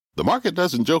The market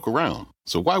doesn't joke around,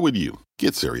 so why would you?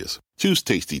 Get serious. Choose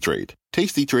Tasty Trade.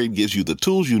 Tasty Trade gives you the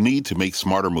tools you need to make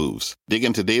smarter moves. Dig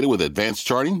into data with advanced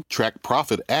charting, track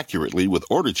profit accurately with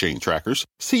order chain trackers,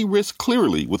 see risk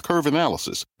clearly with curve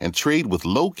analysis, and trade with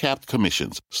low-capped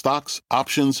commissions, stocks,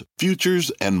 options,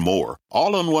 futures, and more.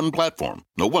 All on one platform.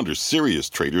 No wonder serious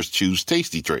traders choose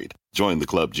Tasty Trade. Join the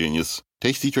club, genius.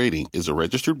 Tasty Trading is a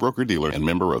registered broker-dealer and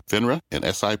member of FINRA and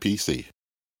SIPC.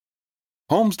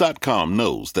 Homes.com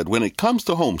knows that when it comes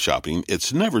to home shopping,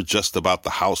 it's never just about the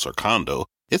house or condo.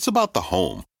 It's about the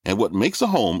home. And what makes a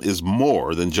home is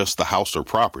more than just the house or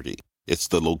property. It's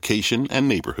the location and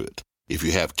neighborhood. If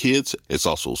you have kids, it's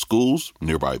also schools,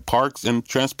 nearby parks, and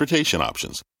transportation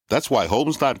options. That's why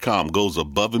Homes.com goes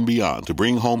above and beyond to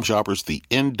bring home shoppers the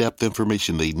in-depth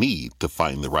information they need to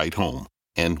find the right home.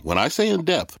 And when I say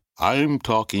in-depth, I'm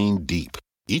talking deep.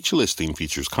 Each listing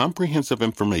features comprehensive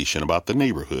information about the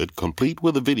neighborhood, complete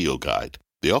with a video guide.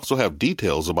 They also have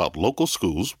details about local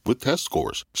schools with test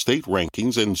scores, state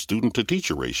rankings, and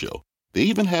student-to-teacher ratio. They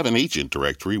even have an agent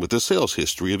directory with the sales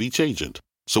history of each agent.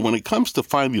 So when it comes to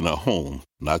finding a home,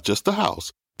 not just a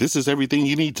house, this is everything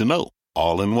you need to know,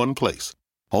 all in one place.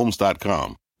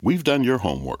 Homes.com. We've done your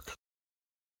homework.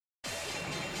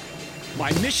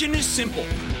 My mission is simple,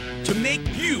 to make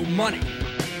you money.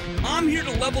 I'm here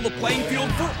to level the playing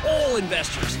field for all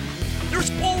investors.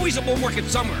 There's always a bull market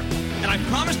somewhere, and I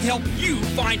promise to help you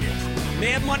find it.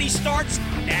 Mad Money starts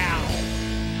now.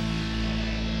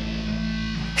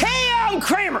 Hey, I'm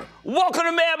Cramer. Welcome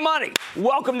to Mad Money.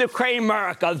 Welcome to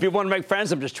Cramerica. Other people want to make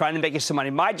friends. I'm just trying to make you some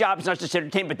money. My job is not just to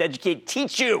entertain, but to educate,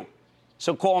 teach you.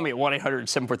 So call me at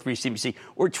 1-800-743-CBC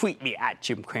or tweet me at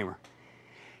Jim Cramer.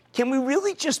 Can we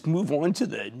really just move on to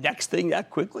the next thing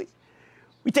that quickly?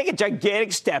 We take a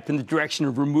gigantic step in the direction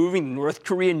of removing the North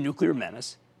Korean nuclear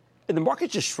menace, and the market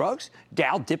just shrugs.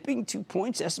 Dow dipping 2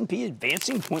 points, S&P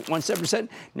advancing 0.17%,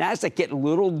 NASDAQ getting a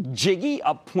little jiggy,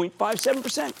 up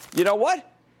 0.57%. You know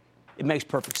what? It makes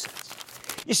perfect sense.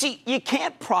 You see, you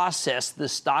can't process the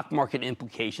stock market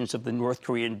implications of the North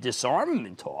Korean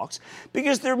disarmament talks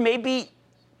because there may be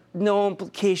no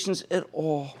implications at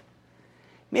all.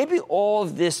 Maybe all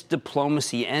of this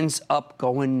diplomacy ends up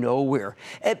going nowhere.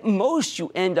 At most,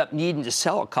 you end up needing to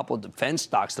sell a couple of defense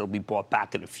stocks that will be bought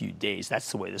back in a few days.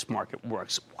 That's the way this market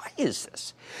works. Why is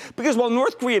this? Because while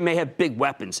North Korea may have big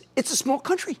weapons, it's a small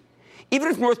country. Even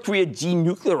if North Korea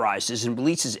denuclearizes and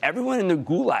releases everyone in their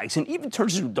gulags and even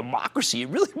turns into a democracy, it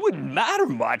really wouldn't matter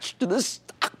much to the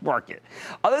stock market.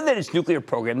 Other than its nuclear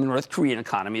program, the North Korean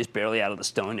economy is barely out of the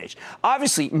Stone Age.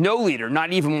 Obviously, no leader,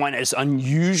 not even one as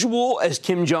unusual as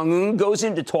Kim Jong-un, goes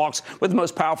into talks with the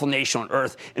most powerful nation on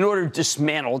earth in order to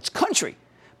dismantle its country.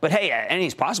 But hey,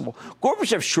 anything's possible.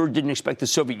 Gorbachev sure didn't expect the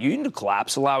Soviet Union to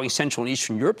collapse, allowing Central and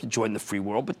Eastern Europe to join the free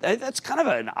world, but that's kind of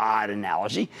an odd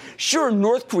analogy. Sure,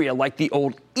 North Korea, like the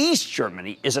old East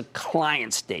Germany, is a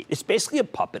client state. It's basically a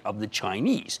puppet of the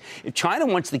Chinese. If China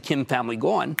wants the Kim family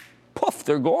gone, poof,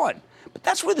 they're gone. But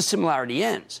that's where the similarity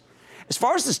ends. As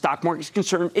far as the stock market is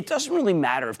concerned, it doesn't really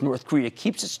matter if North Korea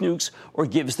keeps its nukes or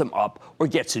gives them up or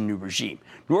gets a new regime.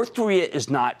 North Korea is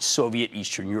not Soviet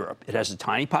Eastern Europe. It has a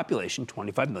tiny population,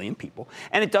 25 million people,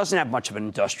 and it doesn't have much of an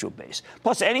industrial base.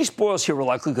 Plus, any spoils here will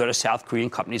likely go to South Korean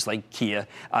companies like Kia,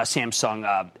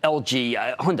 Samsung,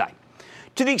 LG, Hyundai.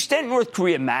 To the extent North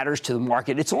Korea matters to the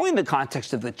market, it's only in the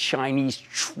context of the Chinese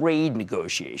trade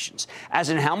negotiations, as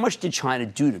in how much did China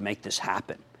do to make this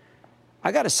happen?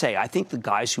 I got to say, I think the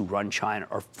guys who run China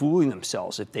are fooling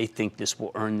themselves if they think this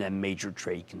will earn them major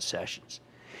trade concessions.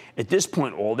 At this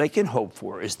point, all they can hope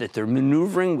for is that their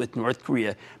maneuvering with North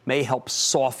Korea may help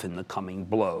soften the coming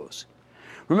blows.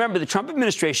 Remember, the Trump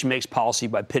administration makes policy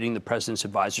by pitting the president's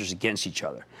advisors against each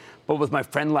other. But with my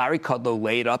friend Larry Kudlow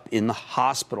laid up in the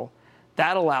hospital,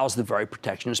 that allows the very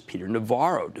protectionist Peter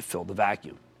Navarro to fill the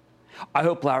vacuum. I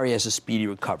hope Larry has a speedy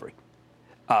recovery.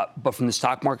 But from the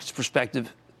stock market's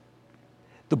perspective,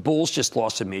 the bulls just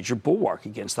lost a major bulwark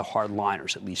against the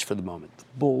hardliners, at least for the moment. The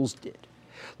bulls did.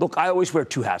 Look, I always wear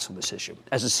two hats on this issue.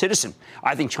 As a citizen,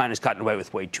 I think China's gotten away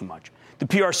with way too much. The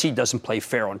PRC doesn't play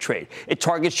fair on trade. It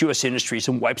targets U.S. industries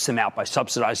and wipes them out by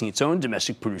subsidizing its own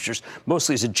domestic producers,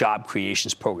 mostly as a job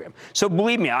creations program. So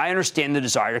believe me, I understand the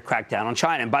desire to crack down on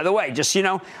China. And by the way, just so you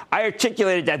know, I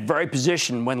articulated that very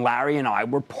position when Larry and I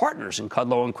were partners in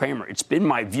Kudlow and Cramer. It's been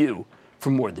my view for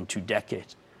more than 2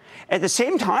 decades. At the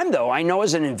same time, though, I know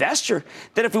as an investor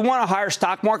that if we want a higher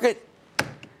stock market,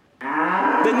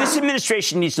 then this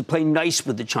administration needs to play nice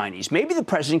with the Chinese. Maybe the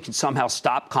president can somehow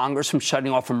stop Congress from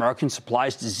shutting off American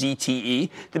supplies to ZTE,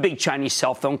 the big Chinese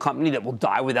cell phone company that will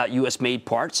die without U.S.-made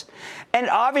parts. And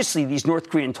obviously, these North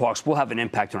Korean talks will have an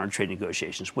impact on our trade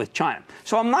negotiations with China.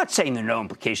 So I'm not saying there are no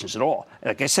implications at all.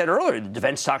 Like I said earlier, the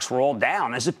defense stocks were all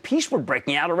down as if peace were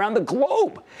breaking out around the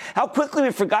globe. How quickly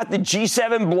we forgot the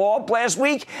G7 blow-up last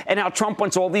week and how Trump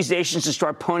wants all these nations to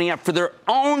start ponying up for their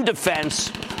own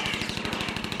defense.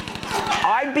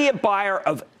 I'd be a buyer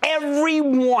of every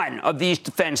one of these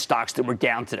defense stocks that were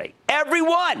down today. Every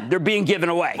one. They're being given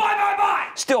away. Buy.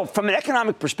 Still, from an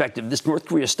economic perspective, this North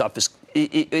Korea stuff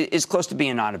is close to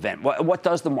being a non-event. What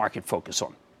does the market focus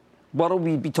on? What will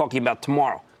we be talking about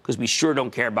tomorrow? Because we sure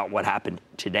don't care about what happened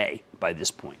today by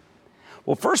this point.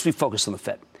 Well, first, we focus on the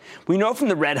Fed. We know from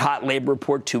the red-hot labor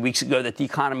report 2 weeks ago that the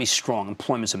economy is strong.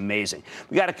 Employment's amazing.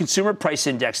 We got a consumer price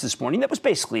index this morning that was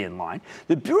basically in line.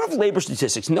 The Bureau of Labor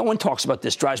Statistics, no one talks about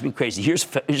this, drives me crazy.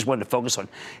 Here's one to focus on.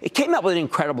 It came out with an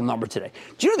incredible number today.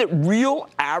 Do you know that real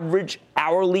average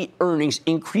hourly earnings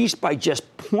increased by just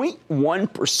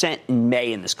 0.1% in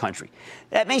May in this country?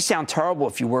 That may sound terrible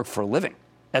if you work for a living,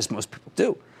 as most people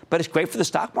do. But it's great for the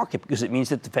stock market because it means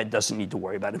that the Fed doesn't need to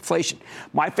worry about inflation.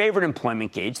 My favorite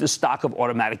employment gauge, the stock of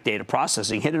automatic data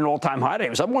processing, hit an all-time high today. It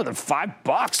was up more than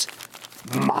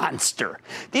 $5. Monster.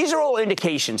 These are all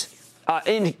indicators that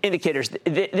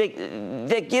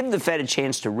give the Fed a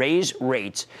chance to raise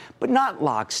rates, but not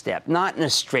lockstep, not in a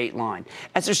straight line,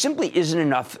 as there simply isn't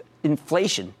enough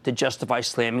inflation to justify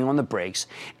slamming on the brakes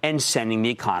and sending the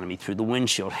economy through the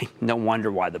windshield. No wonder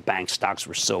why the bank stocks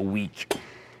were so weak.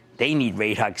 They need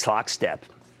rate hikes lockstep.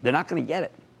 They're not going to get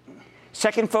it.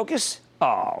 Second focus,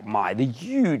 the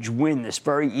huge win this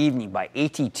very evening by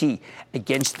AT&T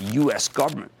against the U.S.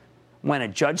 government when a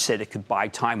judge said it could buy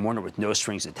Time Warner with no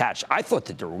strings attached. I thought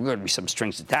that there were going to be some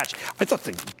strings attached. I thought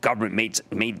the government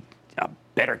made a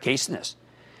better case than this.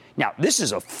 Now, this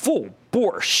is a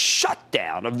full-bore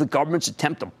shutdown of the government's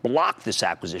attempt to block this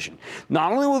acquisition.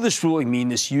 Not only will this ruling mean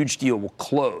this huge deal will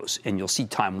close, and you'll see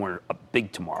Time Warner up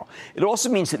big tomorrow, it also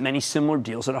means that many similar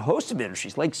deals in a host of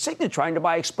industries, like Cigna trying to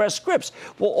buy Express Scripts,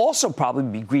 will also probably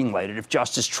be green-lighted if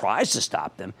justice tries to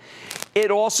stop them. It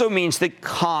also means that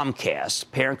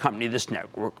Comcast, parent company of this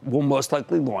network, will most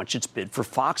likely launch its bid for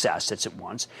Fox assets at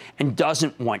once and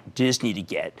doesn't want Disney to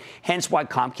get. Hence why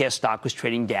Comcast stock was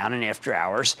trading down in after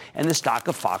hours, and the stock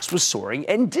of Fox was soaring,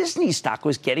 and Disney stock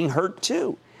was getting hurt,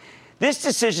 too. This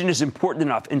decision is important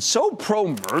enough and so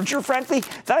pro-merger, frankly,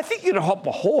 that I think you're going to help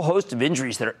a whole host of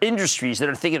industries that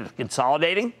are thinking of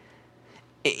consolidating.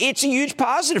 It's a huge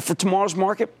positive for tomorrow's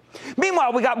market.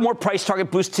 Meanwhile, we got more price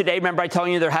target boosts today. Remember I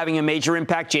telling you they're having a major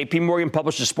impact? J.P. Morgan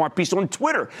published a smart piece on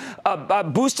Twitter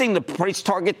boosting the price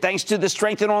target thanks to the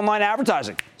strength in online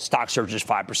advertising. Stock surges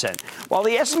 5%. While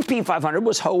the S&P 500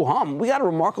 was ho-hum, we got a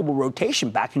remarkable rotation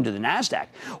back into the NASDAQ.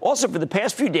 Also, for the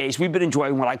past few days, we've been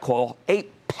enjoying what I call a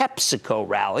PepsiCo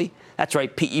rally. That's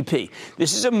right, PEP.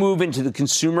 This is a move into the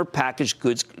consumer packaged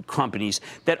goods companies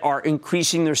that are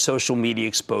increasing their social media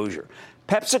exposure.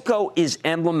 PepsiCo is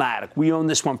emblematic. We own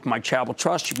this one from my charitable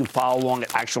trust. You can follow along at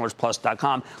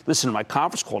actionalertsplus.com. Listen to my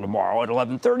conference call tomorrow at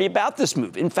 11:30 about this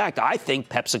move. In fact, I think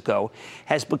PepsiCo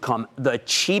has become the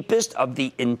cheapest of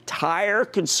the entire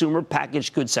consumer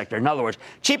packaged goods sector. In other words,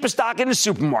 cheapest stock in the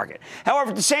supermarket.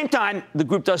 However, at the same time, the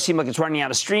group does seem like it's running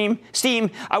out of steam.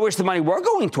 I wish the money were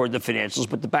going toward the financials,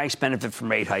 but the banks benefit from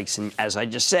rate hikes. And as I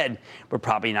just said, we're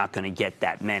probably not going to get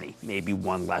that many, maybe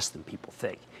one less than people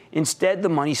think. Instead, the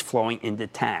money's flowing into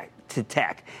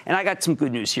tech. And I got some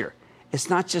good news here. It's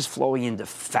not just flowing into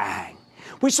FANG.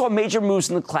 We saw major moves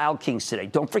in the Cloud Kings today.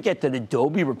 Don't forget that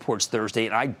Adobe reports Thursday,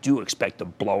 and I do expect a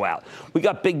blowout. We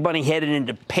got big money headed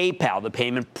into PayPal, the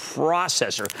payment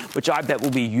processor, which I bet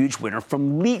will be a huge winner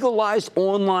from legalized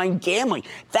online gambling.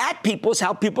 That, people, is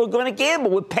how people are going to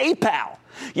gamble, with PayPal.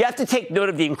 You have to take note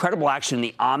of the incredible action in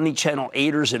the omni-channel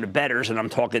aiders and abettors, and I'm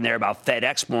talking there about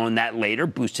FedEx, more on that later,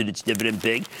 boosted its dividend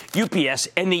big, UPS,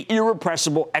 and the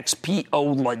irrepressible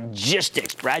XPO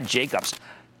Logistics, Brad Jacobs,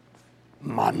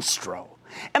 monstro.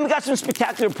 And we got some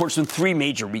spectacular reports from three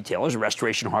major retailers,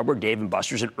 Restoration Hardware, Dave &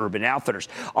 Buster's, and Urban Outfitters.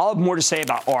 I'll have more to say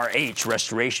about RH,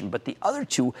 Restoration, but the other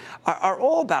two are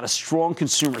all about a strong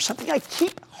consumer, something I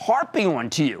keep harping on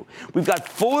to you. We've got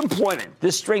full employment.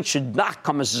 This strength should not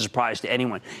come as a surprise to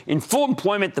anyone. In full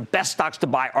employment, the best stocks to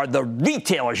buy are the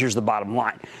retailers. Here's the bottom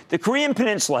line. The Korean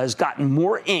Peninsula has gotten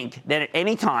more ink than at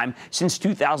any time since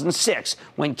 2006,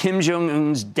 when Kim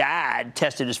Jong-un's dad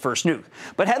tested his first nuke.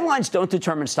 But headlines don't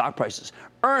determine stock prices.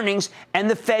 Earnings and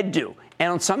the Fed do.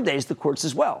 And on some days, the courts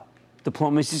as well.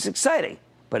 Diplomacy is exciting.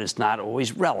 but it's not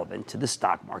always relevant to the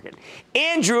stock market.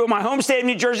 Andrew, my home state of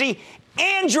New Jersey.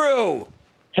 Andrew!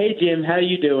 Hey, Jim. How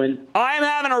you doing? I'm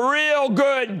having a real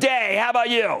good day. How about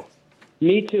you?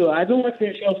 Me too. I've been watching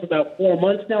your show for about 4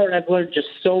 months now, and I've learned just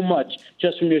so much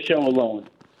just from your show alone.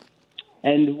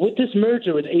 And with this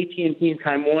merger with AT&T and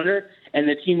Time Warner and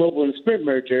the T-Mobile and Sprint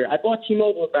merger, I bought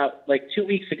T-Mobile about 2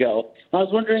 weeks ago. I was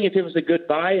wondering if it was a good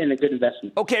buy and a good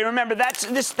investment. Okay, remember, that's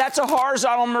a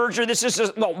horizontal merger. This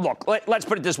is let's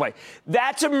put it this way.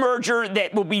 That's a merger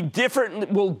that will be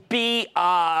different,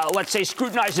 let's say,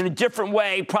 scrutinized in a different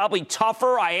way, probably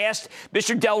tougher. I asked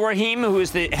Mr. Del Rahim, who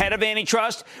is the head of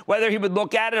antitrust, whether he would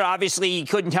look at it. Obviously, he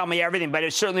couldn't tell me everything, but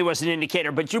it certainly was an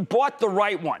indicator. But you bought the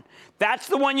right one. That's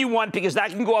the one you want because that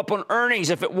can go up on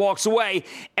earnings if it walks away.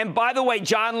 And by the way,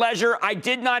 John Leisure, I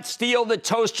did not steal the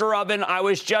toaster oven. I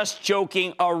was just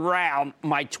joking around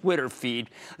my Twitter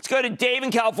feed. Let's go to Dave in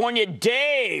California.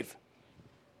 Dave.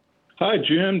 Hi,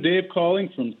 Jim. Dave calling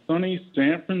from sunny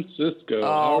San Francisco.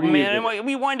 Oh, man.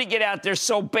 We wanted to get out there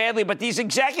so badly, but these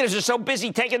executives are so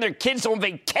busy taking their kids on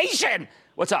vacation.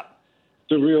 What's up?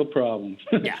 It's a real problem.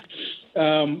 Yeah.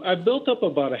 I built up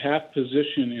about a half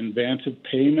position in Vantiv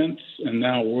Payments and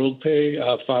now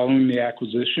WorldPay following the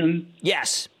acquisition.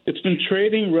 Yes. It's been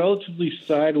trading relatively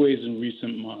sideways in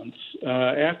recent months.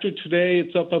 After today,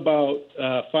 it's up about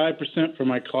 5% for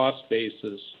my cost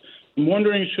basis. I'm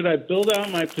wondering, should I build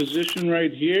out my position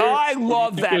right here? I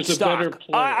love that stock.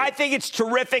 I think it's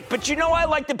terrific. But, I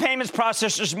like the payments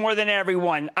processors more than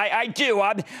everyone. I do.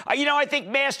 I think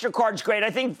MasterCard's great. I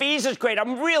think Visa's great.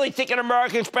 I'm really thinking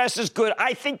American Express is good.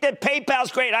 I think that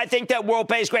PayPal's great. I think that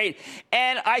WorldPay's great.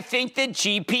 And I think that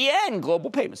GPN, Global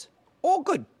Payments, all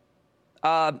good.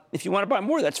 If you want to buy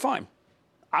more, that's fine.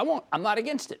 I won't. I'm not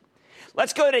against it.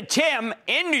 Let's go to Tim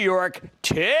in New York.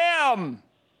 Tim.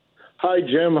 Hi,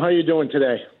 Jim. How you doing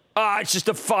today? It's just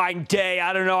a fine day.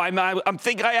 I don't know. I'm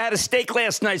thinking I had a steak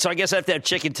last night, so I guess I have to have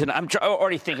chicken tonight. I'm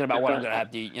already thinking about what I'm going to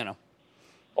have to eat,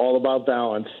 All about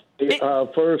balance.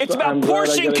 First, it's about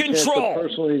portion control.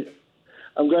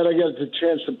 I'm glad I got the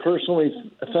chance to personally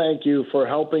thank you for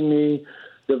helping me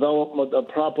develop a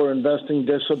proper investing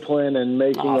discipline and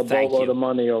making a boatload of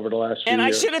money over the last few years. And I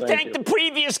should have thanked the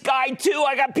previous guy, too.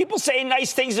 I got people saying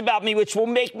nice things about me, which will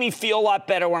make me feel a lot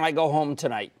better when I go home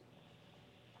tonight.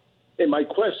 And my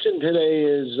question today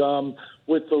is,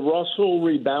 with the Russell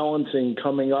rebalancing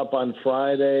coming up on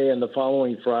Friday and the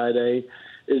following Friday,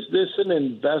 is this an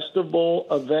investable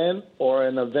event or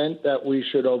an event that we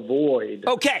should avoid?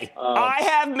 Okay, I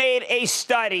have made a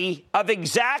study of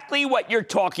exactly what you're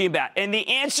talking about, and the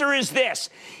answer is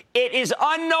this. It is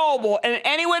unknowable, and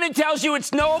anyone who tells you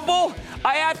it's knowable,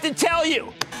 I have to tell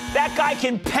you, that guy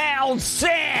can pound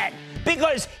sand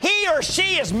because he or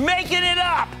she is making it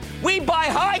up. We buy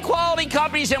high-quality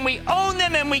companies, and we own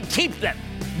them, and we keep them.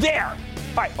 There. All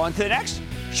right, on to the next.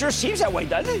 Sure seems that way,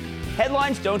 doesn't it?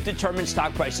 Headlines don't determine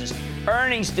stock prices.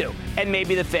 Earnings do, and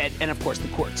maybe the Fed, and, of course, the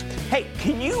courts. Hey,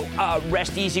 can you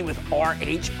rest easy with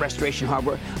RH, Restoration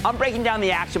Hardware? I'm breaking down the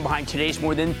action behind today's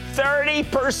more than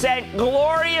 30%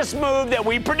 glorious move that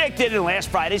we predicted in last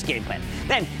Friday's game plan.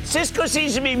 Then, Cisco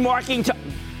seems to be marking time.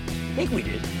 I think we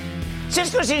did.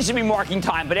 Cisco seems to be marking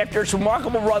time, but after its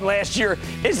remarkable run last year,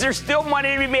 is there still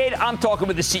money to be made? I'm talking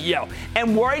with the CEO.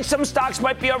 And worried some stocks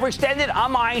might be overextended,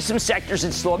 I'm eyeing some sectors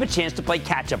that still have a chance to play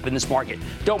catch-up in this market.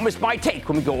 Don't miss my take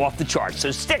when we go off the charts.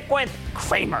 So stick with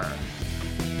Cramer.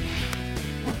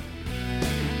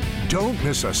 Don't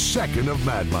miss a second of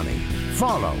Mad Money.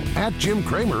 Follow @Jim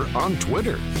Cramer on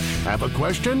Twitter. Have a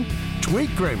question? Tweet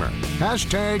Cramer.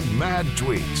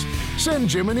 #MadTweets. Send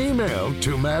Jim an email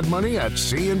to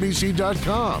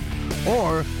madmoney@cnbc.com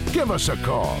or give us a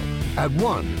call at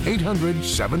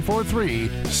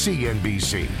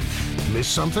 1-800-743-CNBC. Miss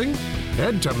something?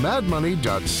 Head to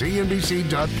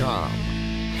madmoney.cnbc.com.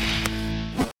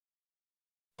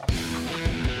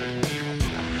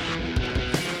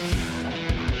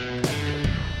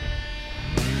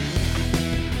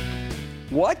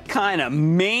 What kind of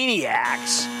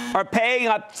maniacs are paying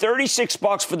up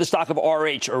 $36 for the stock of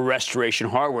RH, or Restoration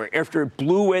Hardware, after it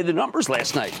blew away the numbers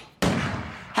last night?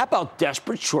 How about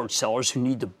desperate short sellers who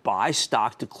need to buy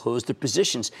stock to close their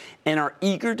positions and are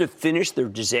eager to finish their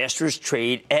disastrous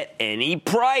trade at any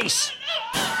price?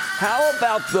 How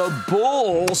about the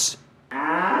bulls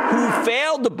who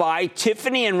failed to buy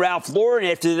Tiffany and Ralph Lauren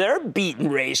after their beaten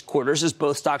raised quarters, as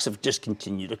both stocks have just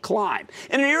continued to climb?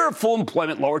 In an era of full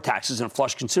employment, lower taxes, and a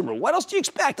flush consumer, what else do you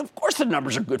expect? Of course the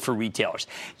numbers are good for retailers.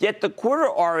 Yet the quarter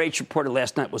RH reported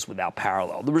last night was without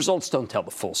parallel. The results don't tell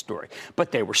the full story,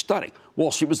 but they were stunning.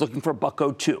 Wall Street was looking for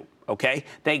 $1.02, okay?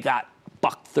 They got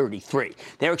 $1.33.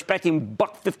 They're expecting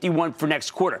 $1.51 for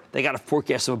next quarter. They got a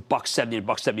forecast of $1.70 to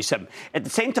 $1.77. At the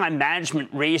same time, management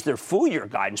raised their full-year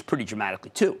guidance pretty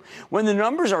dramatically, too. When the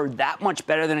numbers are that much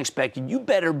better than expected, you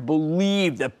better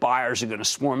believe that buyers are going to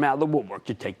swarm out of the woodwork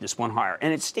to take this one higher.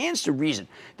 And it stands to reason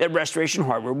that Restoration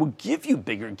Hardware will give you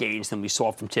bigger gains than we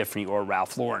saw from Tiffany or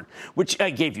Ralph Lauren, which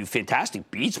gave you fantastic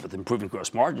beats with improving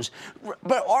gross margins.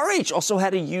 But RH also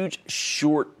had a huge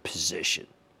short position.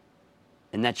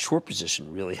 And that short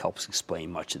position really helps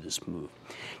explain much of this move.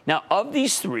 Now, of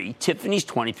these three, Tiffany's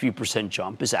 23%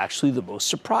 jump is actually the most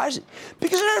surprising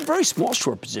because it had a very small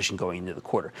short position going into the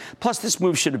quarter. Plus, this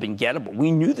move should have been gettable.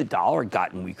 We knew the dollar had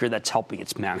gotten weaker. That's helping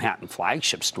its Manhattan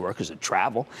flagship store because of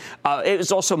travel. It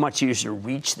was also much easier to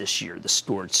reach this year, the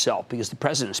store itself, because the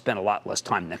president spent a lot less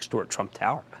time next door at Trump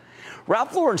Tower.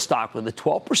 Ralph Lauren stock with a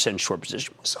 12% short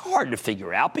position was hard to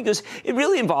figure out because it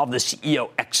really involved the CEO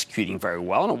executing very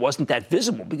well, and it wasn't that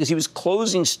visible because he was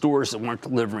closing stores that weren't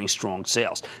delivering strong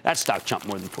sales. That stock jumped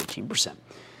more than 14%.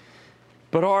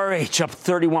 But RH up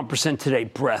 31% today,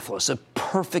 breathless, a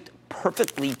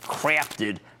perfectly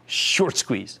crafted short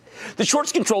squeeze. The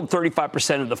shorts controlled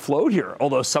 35% of the float here,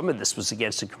 although some of this was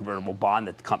against a convertible bond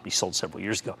that the company sold several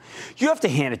years ago. You have to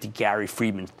hand it to Gary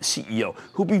Friedman, the CEO,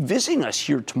 who'll be visiting us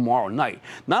here tomorrow night.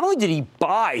 Not only did he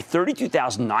buy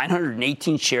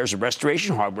 32,918 shares of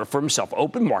Restoration Hardware for himself,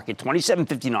 open market,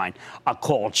 $27.59, a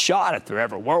called shot if there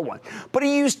ever were one, but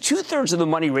he used two-thirds of the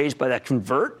money raised by that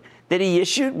convert that he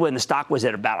issued when the stock was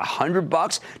at about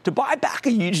 $100 to buy back a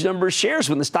huge number of shares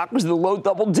when the stock was in the low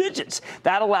double digits.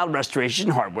 That allowed Restoration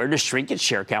Hardware to shrink its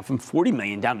share count from 40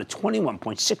 million down to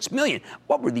 21.6 million.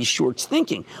 What were these shorts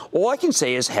thinking? All I can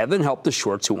say is heaven help the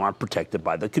shorts who aren't protected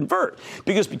by the convert.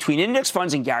 Because between index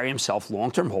funds and Gary himself,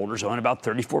 long-term holders own about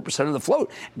 34% of the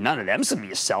float. None of them's going to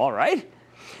be a seller, right?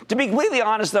 To be completely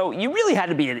honest, though, you really had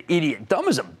to be an idiot, dumb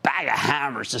as a bag of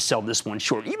hammers to sell this one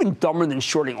short, even dumber than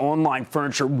shorting online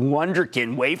furniture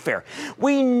Wonderkin Wayfair.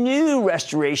 We knew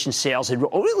Restoration sales had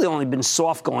really only been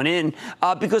soft going in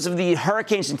because of the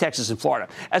hurricanes in Texas and Florida,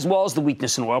 as well as the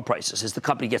weakness in oil prices, as the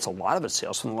company gets a lot of its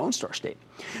sales from the Lone Star State.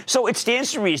 So it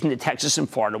stands to reason that Texas and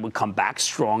Florida would come back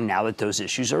strong now that those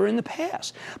issues are in the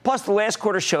past. Plus, the last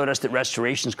quarter showed us that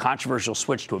Restoration's controversial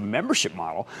switch to a membership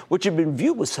model, which had been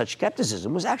viewed with such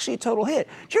skepticism, was actually a total hit.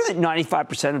 Do you know that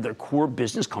 95% of their core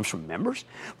business comes from members?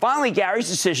 Finally, Gary's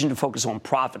decision to focus on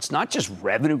profits, not just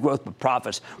revenue growth, but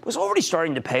profits, was already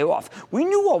starting to pay off. We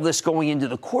knew all this going into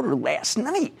the quarter last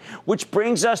night, which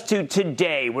brings us to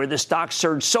today, where the stock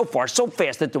surged so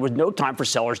fast that there was no time for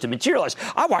sellers to materialize.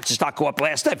 I watched the stock go up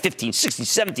last night, 15, 16,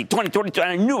 17, 20, 22,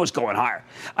 and I knew it was going higher.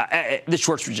 The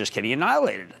shorts were just getting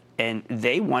annihilated. And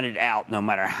they wanted out no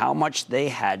matter how much they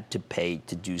had to pay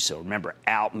to do so. Remember,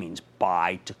 out means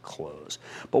buy to close.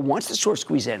 But once the short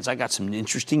squeeze ends, I got some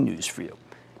interesting news for you.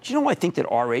 Do you know I think that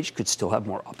RH could still have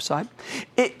more upside?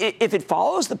 If it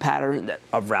follows the pattern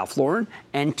of Ralph Lauren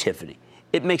and Tiffany,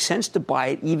 it makes sense to buy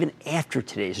it even after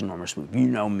today's enormous move. You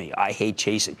know me, I hate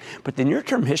chasing. But the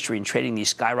near-term history in trading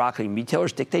these skyrocketing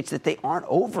retailers dictates that they aren't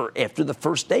over after the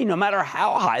first day, no matter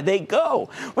how high they go.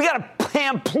 We got a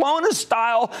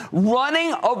Pamplona-style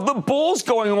running of the bulls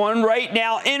going on right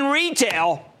now in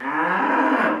retail.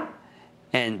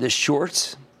 And the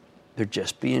shorts, they're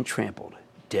just being trampled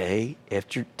day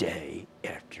after day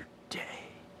after day.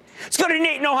 Let's go to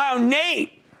Nate in Ohio.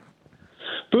 Nate!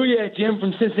 Booyah, Jim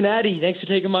from Cincinnati. Thanks for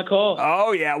taking my call.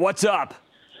 Oh, yeah. What's up?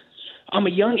 I'm a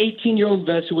young 18-year-old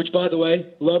investor, which, by the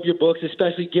way, love your books,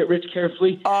 especially Get Rich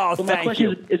Carefully. Oh, but my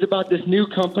question is about this new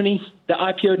company that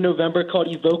IPO'd in November called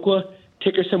Evoqua,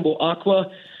 ticker symbol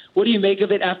Aqua. What do you make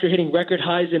of it after hitting record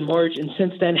highs in March and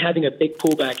since then having a big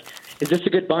pullback? Is this a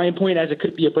good buying point as it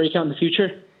could be a breakout in the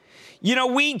future? You know,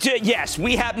 we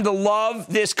happen to love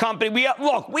this company. We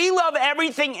love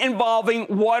everything involving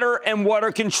water and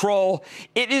water control.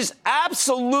 It is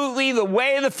absolutely the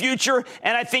way of the future,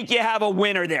 and I think you have a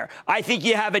winner there. I think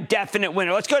you have a definite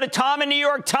winner. Let's go to Tom in New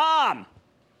York. Tom.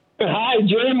 Hi,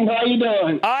 Jim. How you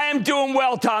doing? I am doing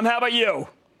well, Tom. How about you?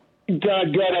 Good.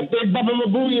 A big Bubba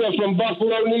Mabuya from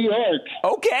Buffalo, New York.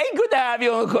 Okay, good to have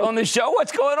you on the show.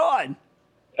 What's going on?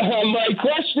 My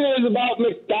question is about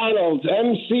McDonald's,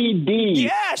 MCD.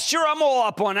 Yeah, sure. I'm all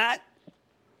up on that.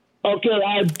 Okay,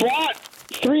 I bought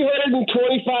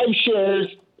 325 shares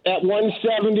at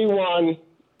 171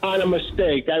 on a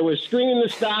mistake. I was screening the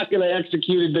stock and I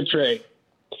executed the trade.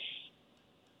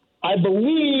 I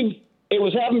believe it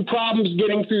was having problems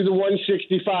getting through the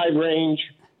 165 range.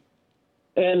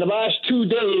 And the last 2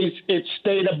 days, it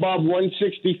stayed above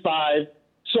 165.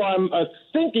 So I'm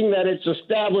thinking that it's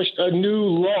established a new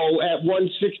low at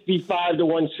 165 to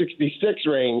 166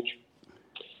 range.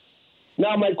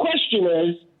 Now, my question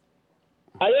is,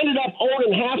 I ended up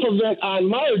owning half of it on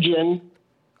margin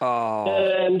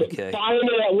and buying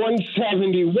it at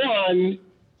 171.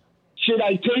 Should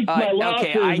I take my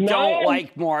losses I now? don't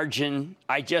like margin.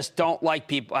 I just don't like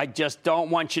people. I just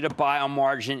don't want you to buy on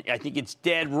margin. I think it's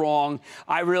dead wrong.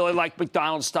 I really like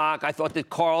McDonald's stock. I thought that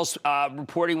Carl's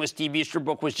reporting with Steve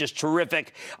Easterbrook was just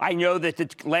terrific. I know that the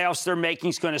layoffs they're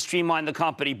making is going to streamline the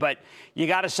company, but you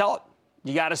got to sell it.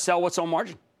 You got to sell what's on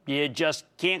margin. You just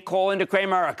can't call into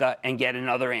Cramerica and get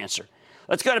another answer.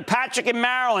 Let's go to Patrick in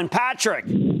Maryland. Patrick.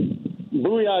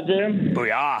 Booyah, Jim.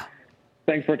 Booyah.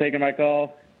 Thanks for taking my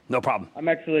call. No problem. I'm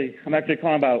actually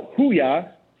calling about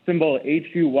Huya, symbol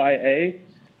HUYA.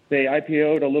 They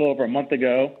IPO'd a little over a month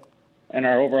ago and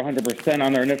are over 100%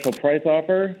 on their initial price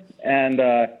offer. And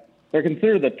they're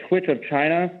considered the Twitch of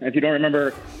China. If you don't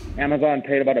remember, Amazon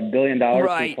paid about $1 billion to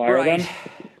acquire them.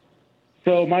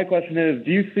 So my question is,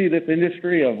 do you see this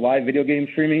industry of live video game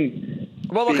streaming?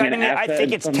 Well, look, I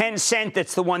think it's Tencent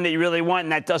that's the one that you really want,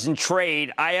 and that doesn't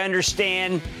trade. I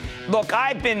understand. Look,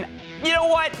 you know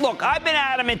what? Look, I've been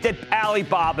adamant that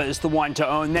Alibaba is the one to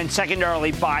own, then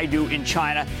secondarily Baidu in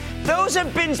China. Those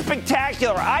have been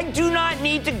spectacular. I do not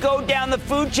need to go down the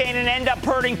food chain and end up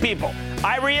hurting people.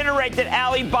 I reiterate that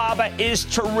Alibaba is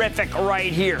terrific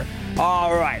right here.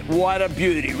 All right, what a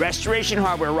beauty. Restoration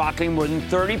Hardware rocketing more than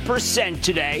 30%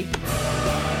 today.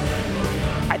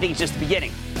 I think it's just the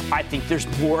beginning. I think there's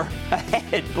more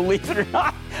ahead, believe it or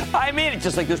not. I mean it,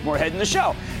 just like there's more ahead in the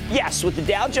show. Yes, with the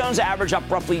Dow Jones average up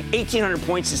roughly 1,800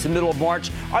 points since the middle of March,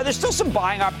 are there still some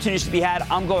buying opportunities to be had?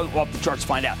 I'm going off the charts to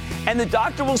find out. And the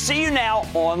doctor will see you now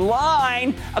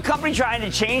online, a company trying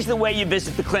to change the way you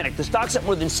visit the clinic. The stock's up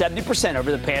more than 70%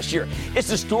 over the past year. It's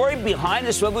the story behind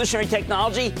this revolutionary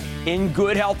technology in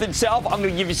good health itself. I'm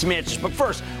going to give you some answers. But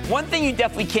first, one thing you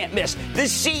definitely can't miss. The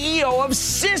CEO of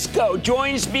Cisco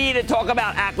joins me to talk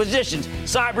about acquisitions,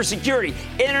 cybersecurity,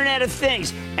 Internet of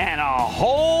Things, and a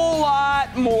whole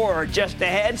lot more just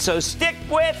ahead, so stick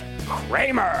with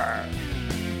Cramer.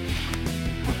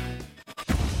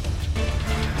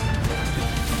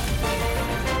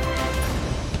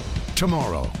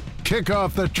 Tomorrow, kick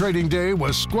off the trading day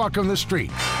with Squawk on the Street.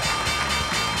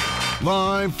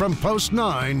 Live from Post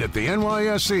 9 at the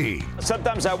NYSE.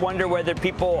 Sometimes I wonder whether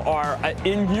people are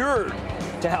inured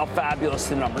to how fabulous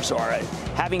the numbers are.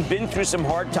 Having been through some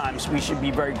hard times, we should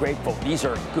be very grateful. These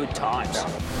are good times.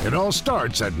 It all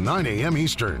starts at 9 a.m.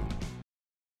 Eastern.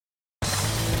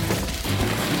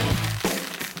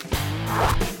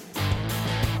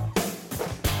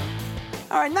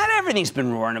 All right, not everything's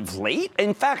been roaring of late.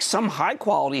 In fact, some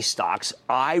high-quality stocks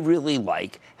I really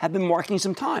like have been marking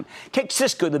some time. Take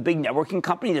Cisco, the big networking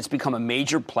company that's become a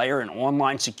major player in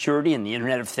online security and the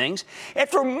Internet of Things.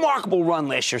 After a remarkable run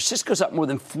last year, Cisco's up more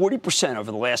than 40% over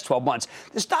the last 12 months.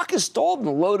 The stock has stalled in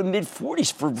the low to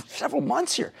mid-40s for several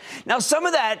months here. Now, some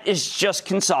of that is just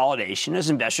consolidation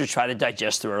as investors try to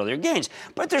digest their earlier gains.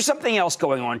 But there's something else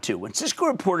going on, too. When Cisco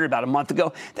reported about a month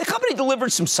ago, the company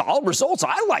delivered some solid results.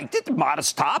 I liked it. The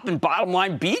modest top and bottom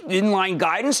line beat, in-line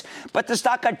guidance. But the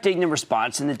stock got dinged in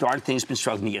response, and the darn thing's been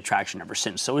struggling to get traction ever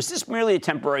since. So is this merely a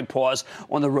temporary pause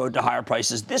on the road to higher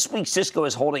prices? This week, Cisco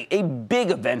is holding a big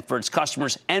event for its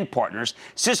customers and partners,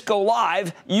 Cisco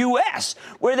Live US,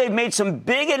 where they've made some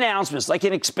big announcements, like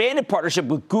an expanded partnership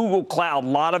with Google Cloud, a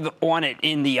lot of on it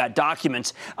in the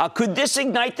documents. Could this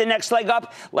ignite the next leg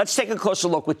up? Let's take a closer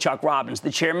look with Chuck Robbins,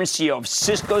 the chairman and CEO of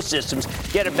Cisco Systems,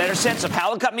 get a better sense of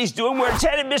how the company's doing, where it's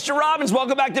headed. Mr. Robbins,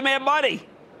 welcome back to Mad Money.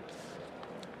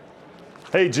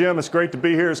 Hey, Jim, it's great to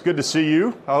be here. It's good to see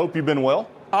you. I hope you've been well.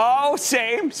 Oh,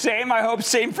 same. I hope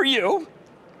same for you.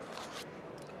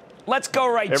 Let's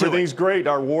go right to it. Everything's great.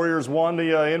 Our Warriors won the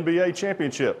NBA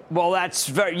championship. Well,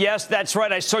 yes, that's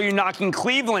right. I saw you knocking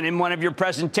Cleveland in one of your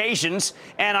presentations,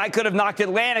 and I could have knocked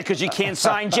Atlanta because you can't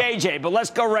sign JJ. But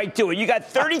let's go right to it. You got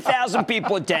 30,000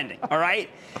 people attending, all right?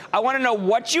 I want to know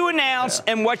what you announced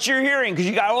and what you're hearing because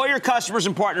you got all your customers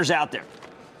and partners out there.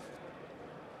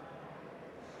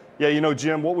 Yeah, you know,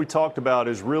 Jim, what we talked about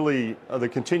is really the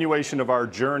continuation of our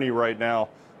journey right now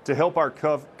to help our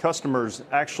customers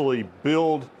actually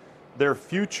build their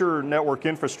future network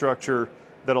infrastructure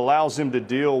that allows them to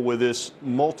deal with this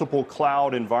multiple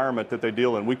cloud environment that they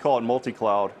deal in. We call it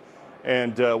multi-cloud.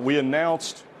 And we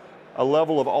announced a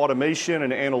level of automation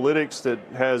and analytics that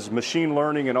has machine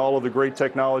learning and all of the great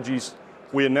technologies.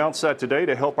 We announced that today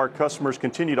to help our customers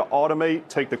continue to automate,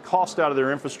 take the cost out of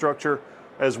their infrastructure,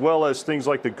 as well as things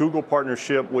like the Google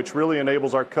partnership, which really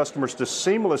enables our customers to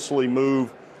seamlessly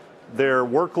move their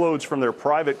workloads from their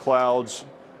private clouds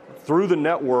through the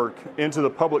network into the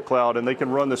public cloud, and they can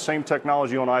run the same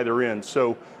technology on either end.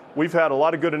 So we've had a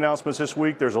lot of good announcements this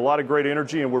week. There's a lot of great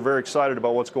energy, and we're very excited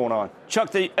about what's going on.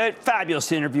 Chuck, the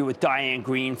fabulous interview with Diane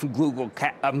Greene from Google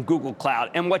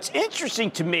Cloud. And what's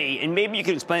interesting to me, and maybe you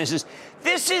can explain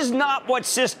this is not what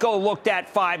Cisco looked at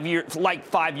 5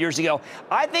 years ago.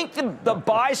 I think the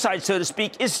buy side, so to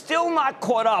speak, is still not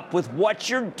caught up with what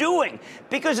you're doing,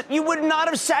 because you would not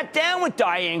have sat down with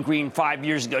Diane Greene 5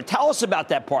 years ago. Tell us about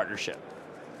that partnership.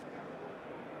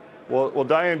 Well,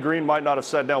 Diane Greene might not have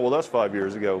sat down with us 5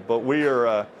 years ago, but we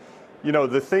are,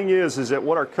 the thing is that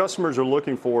what our customers are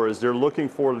looking for is they're looking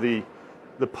for the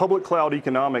public cloud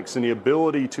economics and the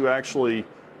ability to actually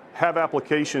have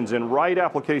applications and write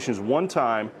applications one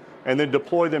time and then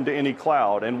deploy them to any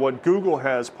cloud. And what Google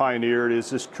has pioneered is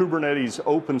this Kubernetes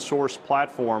open source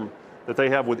platform that they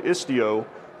have with Istio,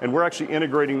 and we're actually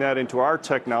integrating that into our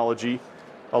technology,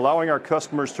 allowing our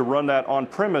customers to run that on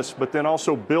premise, but then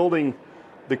also building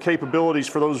the capabilities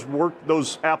for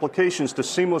those applications to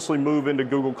seamlessly move into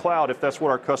Google Cloud if that's what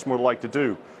our customer would like to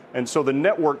do. And so the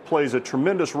network plays a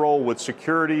tremendous role with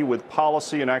security, with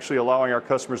policy, and actually allowing our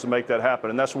customers to make that happen.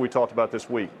 And that's what we talked about this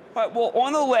week. All right, well,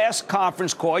 on the last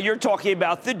conference call, you're talking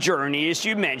about the journey. As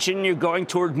you mentioned, you're going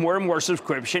toward more and more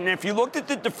subscription. And if you looked at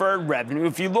the deferred revenue,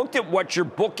 if you looked at what you're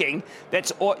booking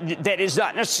that is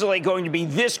not necessarily going to be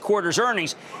this quarter's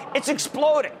earnings, it's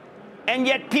exploding. And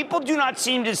yet people do not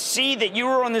seem to see that you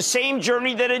were on the same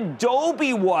journey that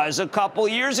Adobe was a couple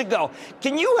years ago.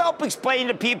 Can you help explain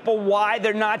to people why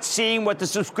they're not seeing what the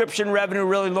subscription revenue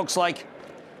really looks like?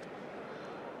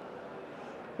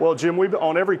 Well, Jim,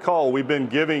 on every call, we've been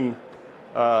giving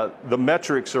the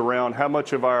metrics around how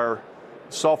much of our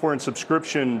software and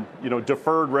subscription,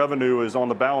 deferred revenue is on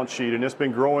the balance sheet, and it's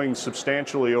been growing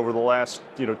substantially over the last,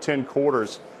 10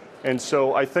 quarters. And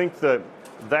so I think that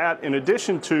in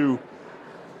addition to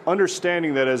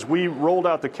understanding that as we rolled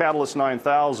out the Catalyst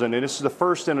 9000, and this is the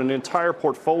first in an entire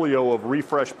portfolio of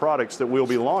refreshed products that we'll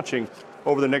be launching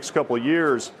over the next couple of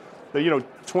years, that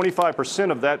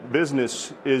 25% of that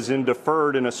business is in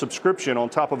deferred in a subscription on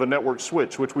top of a network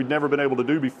switch, which we'd never been able to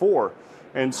do before.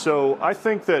 And so I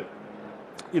think that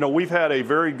we've had a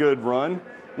very good run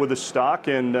with the stock,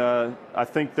 and I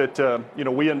think that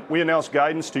we announced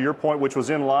guidance, to your point, which was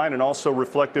in line and also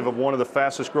reflective of one of the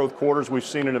fastest growth quarters we've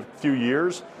seen in a few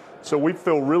years. So we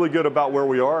feel really good about where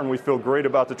we are, and we feel great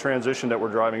about the transition that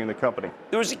we're driving in the company.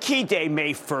 There was a key day,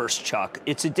 May 1st, Chuck.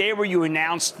 It's a day where you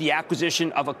announced the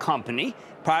acquisition of a company,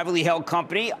 privately held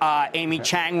company. Amy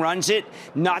Chang runs it.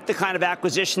 Not the kind of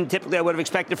acquisition typically I would have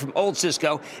expected from old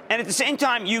Cisco. And at the same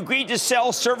time, you agreed to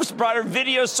sell service provider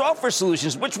video software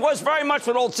solutions, which was very much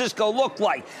what old Cisco looked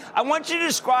like. I want you to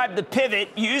describe the pivot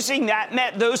using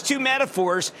those two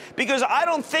metaphors, because I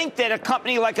don't think that a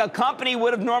company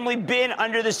would have normally been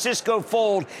under the Cisco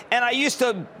fold. And I used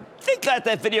to think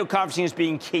that video conferencing as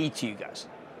being key to you guys.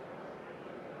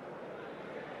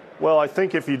 Well, I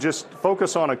think if you just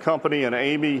focus on a company, and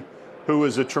Amy, who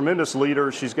is a tremendous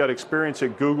leader, she's got experience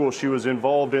at Google. She was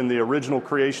involved in the original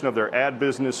creation of their ad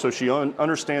business, so she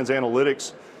understands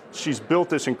analytics. She's built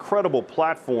this incredible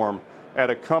platform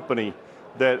at a company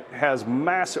that has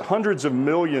hundreds of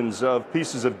millions of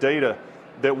pieces of data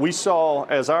that we saw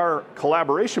as our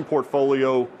collaboration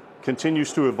portfolio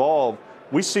continues to evolve.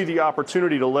 We see the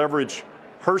opportunity to leverage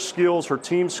her skills, her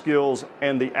team's skills,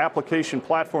 and the application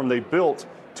platform they built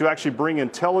to actually bring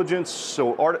intelligence,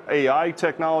 so AI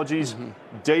technologies,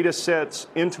 data sets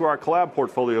into our cloud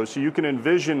portfolio. So you can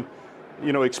envision,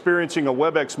 experiencing a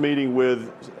WebEx meeting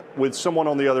with someone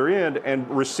on the other end and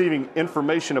receiving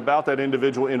information about that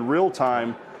individual in real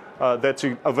time that's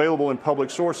available in public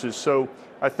sources. So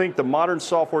I think the modern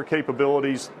software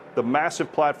capabilities, the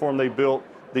massive platform they built,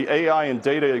 the AI and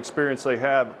data experience they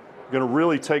have, are going to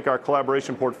really take our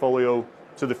collaboration portfolio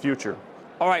to the future.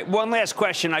 All right, one last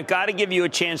question. I've got to give you a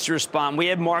chance to respond. We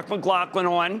had Mark McLaughlin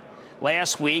on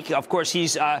last week. Of course,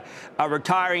 he's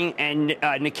retiring, and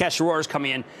Nikesh Arora is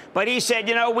coming in. But he said,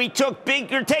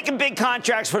 you're taking big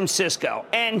contracts from Cisco,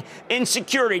 and in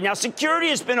security. Now, security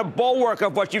has been a bulwark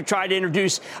of what you've tried to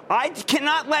introduce. I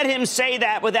cannot let him say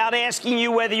that without asking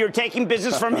you whether you're taking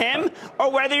business from him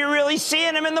or whether you're really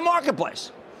seeing him in the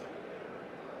marketplace.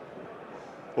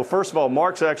 Well, first of all,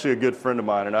 Mark's actually a good friend of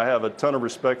mine, and I have a ton of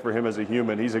respect for him as a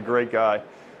human. He's a great guy.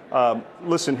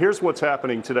 Listen, here's what's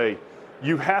happening today.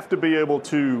 You have to be able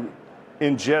to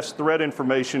ingest threat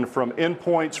information from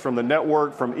endpoints, from the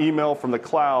network, from email, from the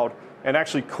cloud, and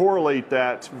actually correlate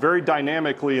that very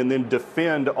dynamically and then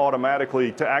defend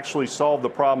automatically to actually solve the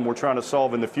problem we're trying to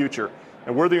solve in the future.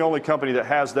 And we're the only company that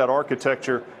has that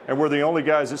architecture, and we're the only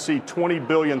guys that see 20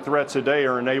 billion threats a day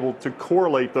are enabled to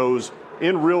correlate those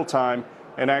in real time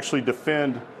and actually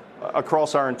defend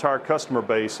across our entire customer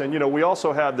base. And, we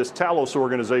also have this Talos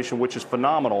organization, which is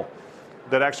phenomenal,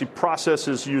 that actually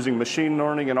processes using machine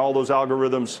learning and all those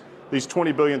algorithms, these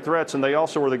 20 billion threats. And they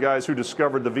also were the guys who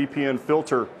discovered the VPN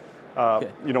filter,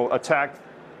 attack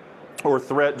or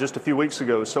threat just a few weeks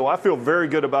ago. So I feel very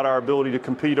good about our ability to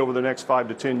compete over the next 5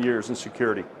 to 10 years in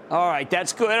security. All right,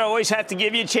 that's good. I always have to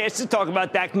give you a chance to talk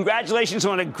about that. Congratulations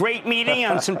on a great meeting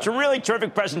and some really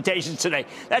terrific presentations today.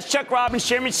 That's Chuck Robbins,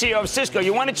 Chairman and CEO of Cisco.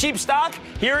 You want a cheap stock?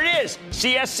 Here it is,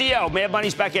 CSCO. Mad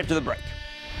Money's back after the break.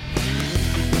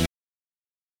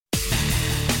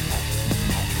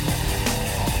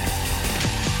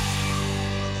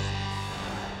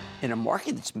 In a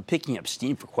market that's been picking up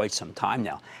steam for quite some time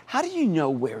now, how do you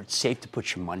know where it's safe to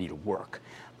put your money to work?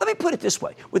 Let me put it this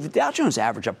way. With the Dow Jones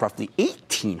average up roughly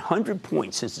 1,800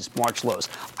 points since its March lows,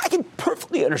 I can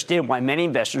perfectly understand why many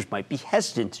investors might be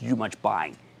hesitant to do much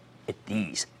buying at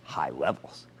these high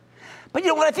levels. But you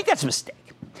know what? I think that's a mistake.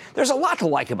 There's a lot to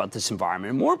like about this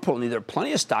environment, and more importantly, there are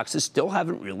plenty of stocks that still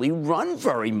haven't really run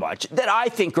very much that I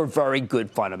think are very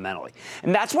good fundamentally.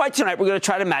 And that's why tonight we're going to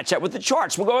try to match that with the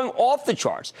charts. We're going off the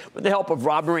charts with the help of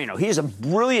Rob Marino. He is a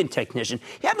brilliant technician.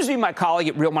 He happens to be my colleague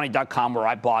at realmoney.com, where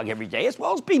I blog every day, as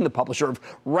well as being the publisher of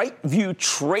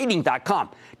rightviewtrading.com,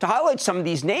 to highlight some of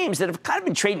these names that have kind of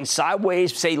been trading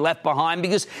sideways, say left behind,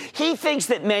 because he thinks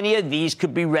that many of these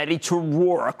could be ready to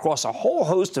roar across a whole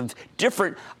host of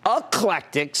different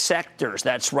eclectic sectors.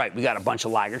 That's right. We got a bunch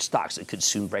of laggard stocks that could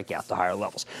soon break out to higher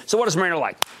levels. So what does Marino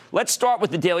like? Let's start with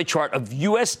the daily chart of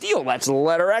U.S. Steel. That's the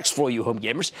letter X for you, home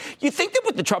gamers. You think that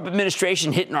with the Trump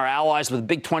administration hitting our allies with a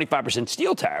big 25%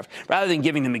 steel tariff, rather than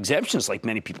giving them exemptions like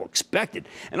many people expected,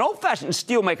 an old-fashioned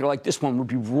steelmaker like this one would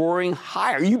be roaring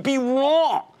higher. You'd be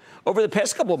wrong. Over the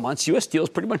past couple of months, U.S. Steel has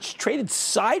pretty much traded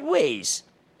sideways.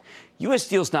 U.S.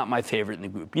 Steel's not my favorite in the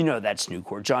group. You know that's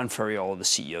Nucor. John Ferriola, the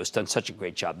CEO, has done such a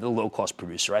great job. They're a low-cost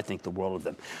producer. I think the world of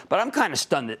them. But I'm kind of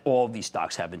stunned that all of these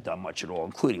stocks haven't done much at all,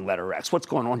 including letter X. What's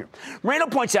going on here? Marino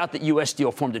points out that U.S.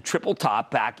 Steel formed a triple top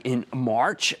back in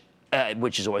March,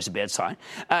 which is always a bad sign.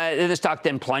 The stock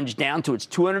then plunged down to its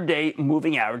 200-day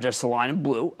moving average. That's the line in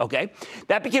blue, okay?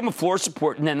 That became a floor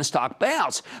support, and then the stock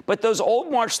bounced. But those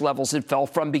old March levels it fell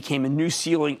from became a new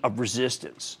ceiling of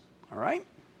resistance, all right?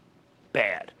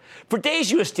 Bad. For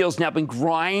days, U.S. Steel's now been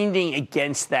grinding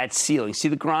against that ceiling. See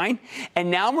the grind?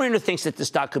 And now Marino thinks that the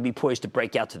stock could be poised to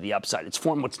break out to the upside. It's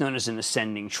formed what's known as an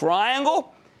ascending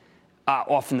triangle.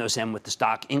 Often those end with the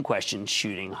stock in question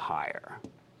shooting higher.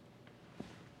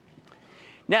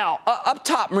 Now, up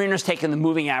top, Marino's taken the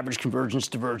moving average convergence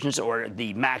divergence, or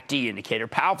the MACD indicator,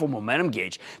 powerful momentum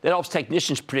gauge that helps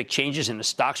technicians predict changes in the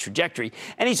stock's trajectory,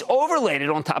 and he's overlaid it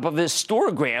on top of a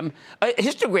histogram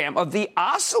of the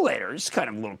oscillator. It's kind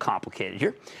of a little complicated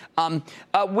here,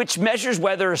 which measures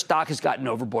whether a stock has gotten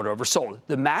overbought or oversold.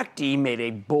 The MACD made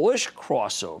a bullish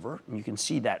crossover, and you can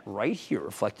see that right here,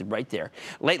 reflected right there,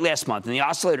 late last month, and the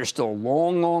oscillator is still a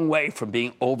long, long way from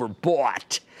being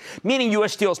overbought, meaning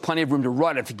U.S. Steel has plenty of room to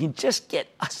run if he can just get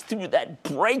us through that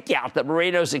breakout that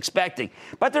Marino's expecting.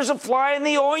 But there's a fly in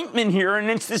the ointment here, and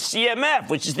it's the CMF,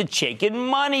 which is the Chaikin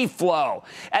money flow.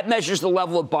 That measures the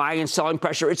level of buying and selling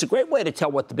pressure. It's a great way to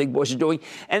tell what the big boys are doing.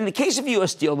 And in the case of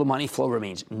U.S. Steel, the money flow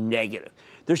remains negative.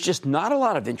 There's just not a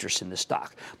lot of interest in the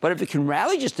stock. But if it can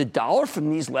rally just $1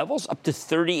 from these levels up to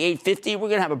 $38.50, we're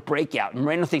going to have a breakout. And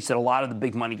Marino thinks that a lot of the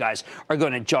big money guys are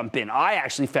going to jump in. I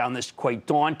actually found this quite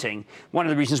daunting. One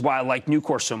of the reasons why I like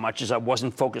Nucor so much is I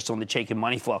wasn't focused on the Chaikin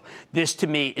money flow. This, to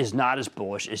me, is not as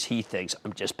bullish as he thinks.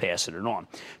 I'm just passing it on.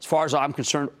 As far as I'm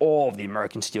concerned, all of the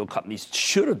American steel companies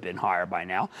should have been higher by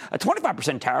now. A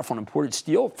 25% tariff on imported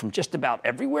steel from just about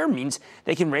everywhere means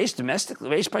they can raise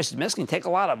prices domestically and take a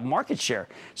lot of market share.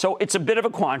 So it's a bit of a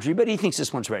quandary, but he thinks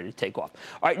this one's ready to take off.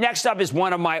 All right, next up is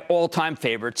one of my all-time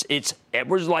favorites. It's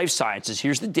Edwards Lifesciences.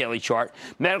 Here's the daily chart.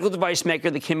 Medical device maker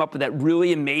that came up with that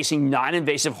really amazing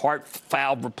non-invasive heart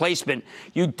valve replacement.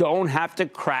 You don't have to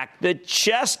crack the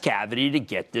chest cavity to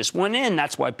get this one in.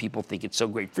 That's why people think it's so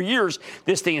great. For years,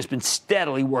 this thing has been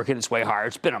steadily working its way higher.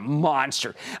 It's been a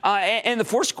monster. And the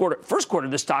first quarter,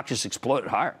 the stock just exploded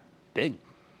higher. Big.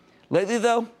 Lately,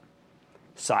 though,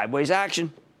 sideways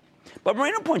action. But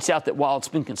Marino points out that while it's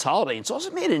been consolidating, it's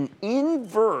also made an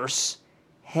inverse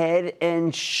head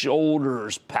and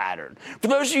shoulders pattern. For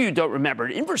those of you who don't remember,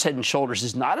 an inverse head and shoulders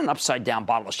is not an upside-down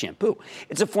bottle of shampoo.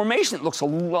 It's a formation that looks a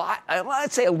lot,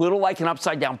 let's say a little like an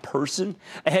upside-down person,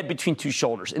 a head between two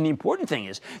shoulders. And the important thing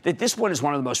is that this one is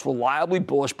one of the most reliably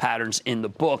bullish patterns in the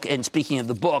book. And speaking of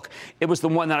the book, it was the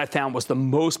one that I found was the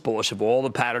most bullish of all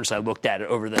the patterns I looked at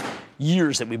over the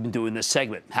years that we've been doing this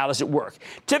segment. How does it work?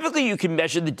 Typically, you can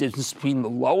measure the distance between the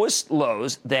lowest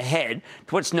lows, the head,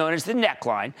 to what's known as the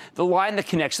neckline, the line that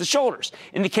connects the shoulders.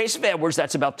 In the case of Edwards,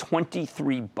 that's about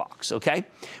 $23, okay?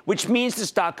 Which means the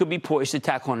stock could be poised to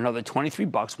tackle another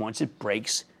 $23 once it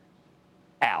breaks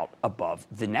out above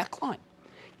the neckline.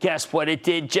 Guess what? It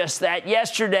did just that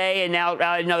yesterday, and now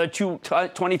another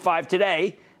 $25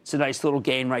 today. It's a nice little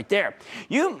gain right there.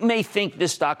 You may think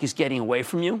this stock is getting away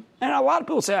from you, and a lot of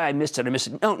people say, I missed it.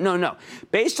 No.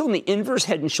 Based on the inverse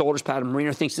head and shoulders pattern,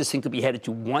 Marino thinks this thing could be headed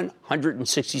to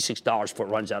 $166 before it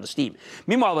runs out of steam.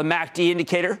 Meanwhile, the MACD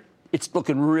indicator, it's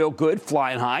looking real good,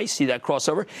 flying high. See that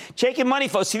crossover? Taking money,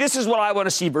 folks. See, this is what I want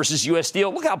to see versus U.S.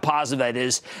 Steel. Look how positive that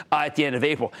is at the end of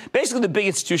April. Basically, the big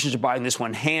institutions are buying this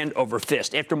one hand over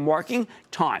fist. After marking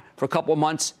time for a couple of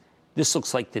months, this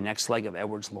looks like the next leg of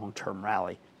Edwards' long-term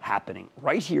rally happening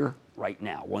right here, right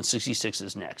now. 166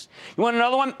 is next. You want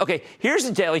another one? Okay, here's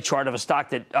the daily chart of a stock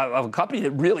that of a company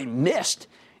that really missed.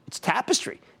 It's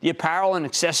Tapestry, the apparel and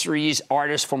accessories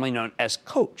artist formerly known as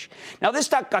Coach. Now, this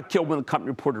stock got killed when the company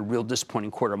reported a real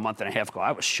disappointing quarter a month and a half ago.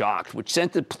 I was shocked, which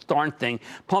sent the darn thing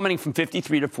plummeting from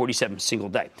 53 to 47 a single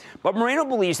day. But Marino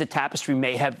believes that Tapestry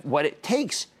may have what it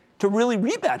takes to really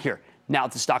rebound here. Now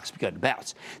that the stock has begun to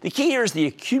bounce. The key here is the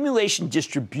accumulation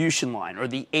distribution line, or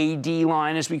the AD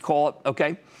line, as we call it,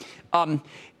 okay?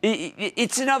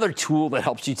 It's another tool that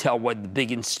helps you tell what the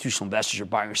big institutional investors are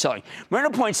buying or selling. Marino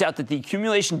points out that the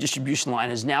accumulation distribution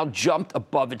line has now jumped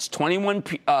above its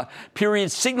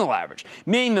 21-period signal average,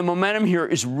 meaning the momentum here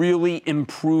is really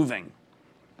improving.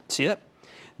 See that?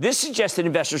 This suggests that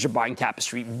investors are buying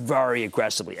Tapestry very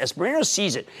aggressively. As Marino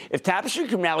sees it, if Tapestry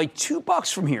can rally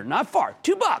 $2 from here, not far,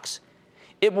 $2,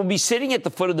 it will be sitting at the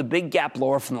foot of the big gap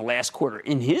lower from the last quarter.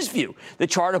 In his view, the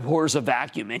chart abhors a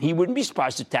vacuum, and he wouldn't be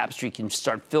surprised if Tapestry can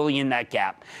start filling in that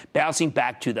gap, bouncing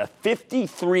back to the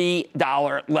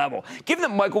 $53 level. Given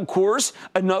that Michael Kors,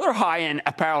 another high-end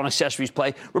apparel and accessories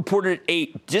play, reported a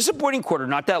disappointing quarter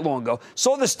not that long ago,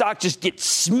 saw the stock just get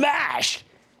smashed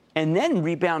and then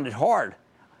rebounded hard.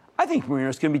 I think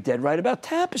Marino's going to be dead right about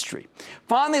Tapestry.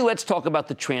 Finally, let's talk about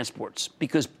the transports,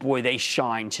 because, boy, they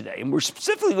shine today. And we're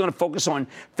specifically going to focus on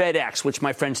FedEx, which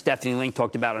my friend Stephanie Link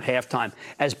talked about at halftime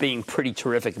as being pretty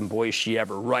terrific, and boy, is she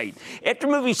ever right. After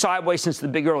moving sideways since the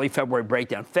big early February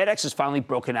breakdown, FedEx has finally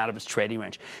broken out of its trading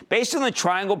range. Based on the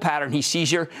triangle pattern he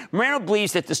sees here, Marino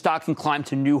believes that the stock can climb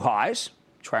to new highs,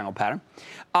 triangle pattern,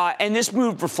 and this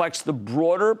move reflects the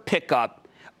broader pickup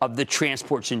of the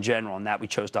transports in general, and that we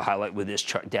chose to highlight with this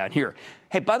chart down here.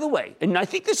 Hey, by the way, and I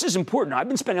think this is important, I've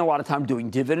been spending a lot of time doing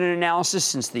dividend analysis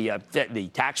since the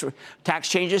tax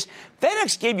changes.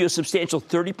 FedEx gave you a substantial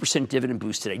 30% dividend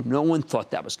boost today. No one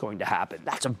thought that was going to happen.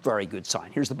 That's a very good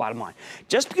sign. Here's the bottom line.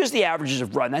 Just because the averages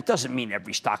have run, that doesn't mean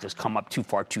every stock has come up too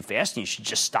far too fast, and you should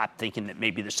just stop thinking that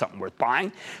maybe there's something worth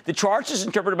buying. The charts, as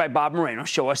interpreted by Bob Moreno,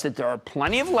 show us that there are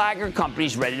plenty of laggard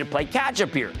companies ready to play catch-up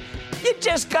here. You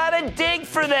just gotta dig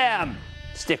for them.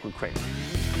 Stick with Cramer.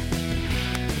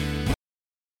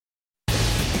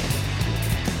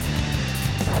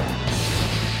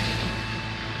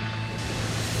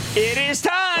 It is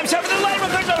time. So for the lightning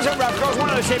round, girls, one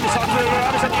of the safest songs we've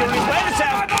ever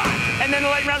and then the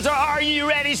lightning rounds are you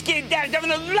ready? Skid down. For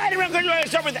the lightning round, we're going to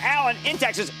start with Alan in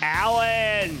Texas.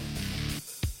 Alan.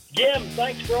 Jim,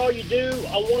 thanks for all you do.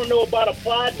 I want to know about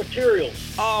Applied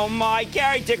Materials. Oh, my.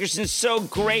 Gary Dickerson's so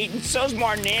great, and so's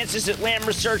Martin Ansys at Lam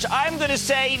Research. I'm going to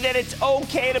say that it's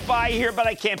okay to buy here, but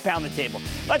I can't pound the table.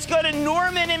 Let's go to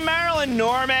Norman in Maryland.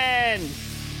 Norman.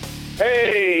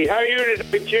 Hey, how are you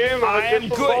today, Jim? I am from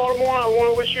good. Baltimore. I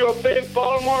want to wish you a big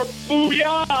Baltimore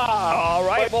booyah. All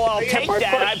right, well, I'll take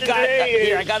that.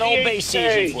 I got Old Bay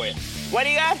season for you. What do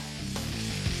you got?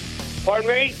 Pardon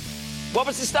me? What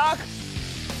was the stock?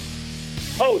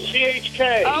 Oh,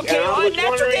 CHK. Okay,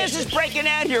 natural gas is breaking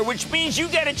out here, which means you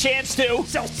get a chance to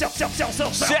sell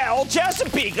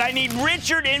Chesapeake. I need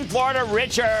Richard in Florida.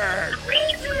 Richard.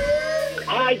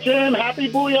 Hi, Jim. Happy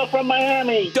booyah from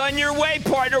Miami. Done your way,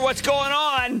 partner. What's going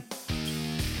on?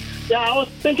 Yeah, I was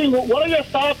thinking, what are your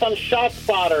thoughts on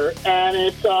ShotSpotter and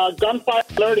its gunfire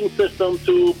alerting system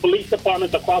to police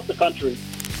departments across the country?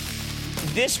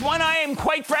 This one I am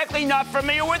quite frankly not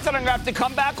familiar with, and I'm going to have to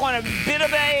come back on a bit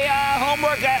of a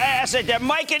homework essay there.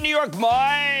 Mike in New York.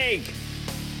 Mike.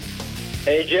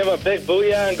 Hey, Jim, a big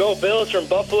booyah and go Bills from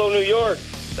Buffalo, New York.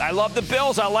 I love the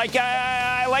Bills. I like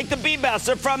the B-Bats.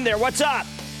 They're from there. What's up?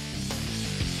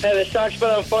 Hey, the stocks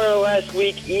been on fire last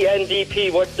week.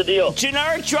 ENDP, what's the deal?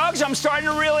 Generic drugs. I'm starting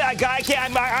to really. I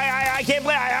can't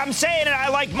believe. I'm saying it. I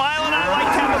like Mylan. I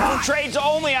like chemical trades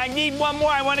only. I need one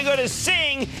more. I want to go to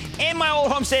Sing in my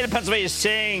old home state of Pennsylvania.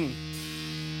 Sing.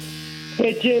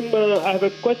 Hey, Jim, I have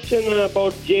a question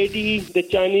about JD, the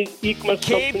Chinese e-commerce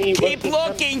company. Keep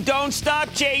looking. Don't stop,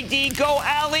 JD. Go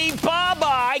Alibaba.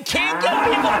 I can't get away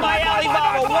with my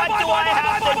Alibaba. What do I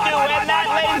have to do? And that,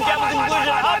 ladies and gentlemen,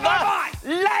 conclusion of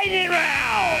the Lightning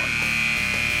Round.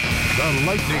 The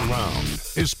Lightning Round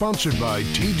is sponsored by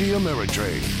TD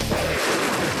Ameritrade.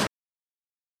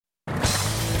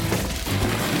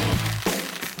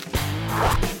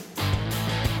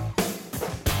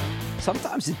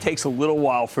 Sometimes it takes a little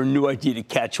while for a new idea to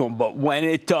catch on, but when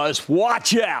it does,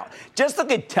 watch out. Just look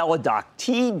at Teladoc,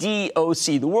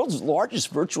 TDOC, the world's largest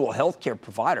virtual healthcare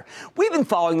provider. We've been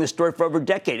following this story for over a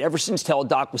decade, ever since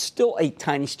Teladoc was still a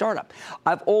tiny startup.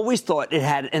 I've always thought it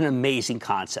had an amazing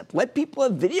concept. Let people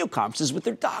have video conferences with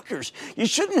their doctors. You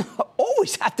shouldn't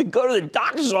always have to go to the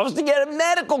doctor's office to get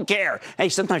medical care. Hey,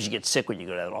 sometimes you get sick when you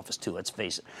go to that office, too, let's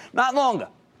face it. Not long ago,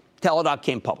 Teladoc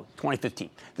came public, 2015.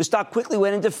 The stock quickly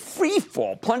went into free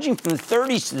fall, plunging from the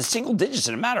 30s to the single digits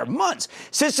in a matter of months.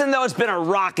 Since then, though, it's been a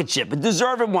rocket ship, a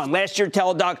deserved one. Last year,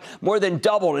 Teladoc more than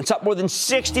doubled. It's up more than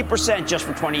 60% just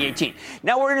for 2018.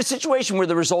 Now we're in a situation where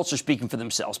the results are speaking for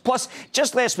themselves. Plus,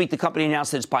 just last week, the company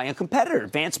announced that it's buying a competitor,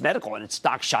 Advanced Medical, and its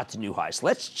stock shot to new highs.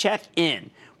 Let's check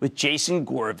in with Jason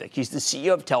Gorevic. He's the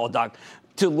CEO of Teladoc,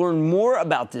 to learn more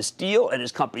about this deal and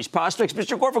his company's prospects.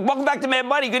 Mr. Gorevic, welcome back to Mad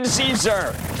Money. Good to see you,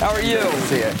 sir. How are you? Good to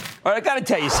see you. All right, I got to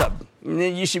tell you something.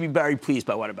 You should be very pleased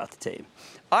by what I'm about to tell you.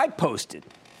 I posted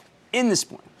in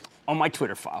this morning on my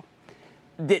Twitter file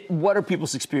that what are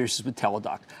people's experiences with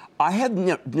Teladoc. I have,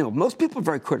 most people are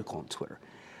very critical on Twitter.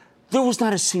 There was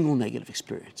not a single negative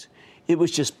experience. It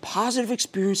was just positive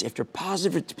experience after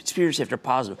positive experience after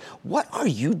positive. What are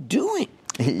you doing?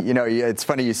 You know, it's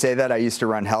funny you say that. I used to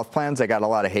run health plans. I got a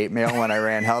lot of hate mail when I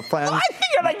ran health plans. Well, I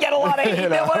figured I'd get a lot of hate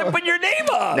mail when I put your name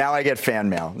up. Now I get fan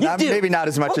mail. You do? Maybe not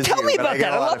as much as you. Tell me about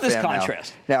that. I love this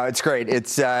contrast. No, it's great.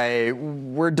 It's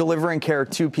we're delivering care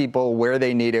to people where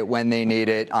they need it, when they need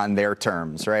it, on their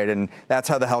terms, right? And that's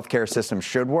how the healthcare system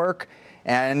should work.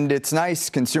 And it's nice.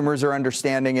 Consumers are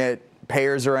understanding it.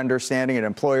 Payers are understanding it.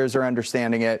 Employers are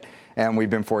understanding it. And we've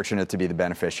been fortunate to be the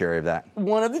beneficiary of that.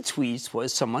 One of the tweets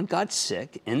was someone got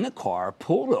sick in the car,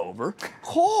 pulled over,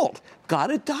 called, got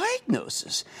a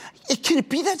diagnosis. Can it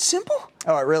be that simple?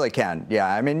 Oh, it really can. Yeah.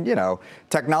 I mean,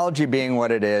 technology being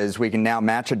what it is, we can now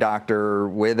match a doctor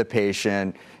with a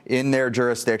patient in their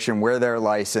jurisdiction where they're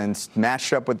licensed,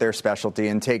 matched up with their specialty,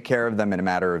 and take care of them in a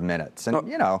matter of minutes. And,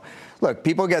 look,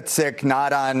 people get sick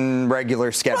not on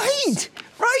regular schedules.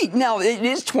 Right. Now, it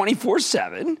is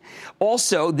 24/7.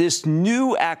 Also, this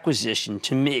new acquisition,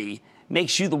 to me,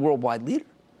 makes you the worldwide leader.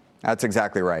 That's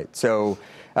exactly right. So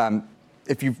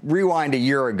if you rewind a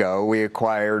year ago, we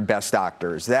acquired Best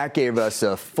Doctors. That gave us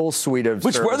a full suite of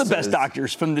Which services. were the Best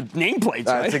Doctors from the nameplates,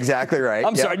 right? That's exactly right.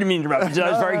 I'm sorry, I didn't mean to interrupt you.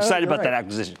 I was very excited about that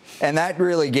acquisition. And that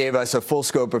really gave us a full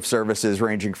scope of services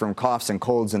ranging from coughs and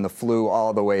colds and the flu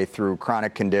all the way through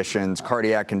chronic conditions,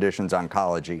 cardiac conditions,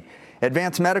 oncology.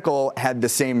 Advanced Medical had the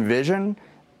same vision.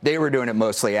 They were doing it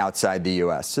mostly outside the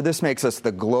U.S. So this makes us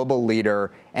the global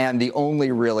leader and the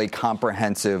only really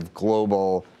comprehensive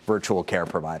global virtual care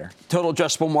provider. Total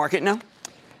addressable market now?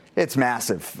 It's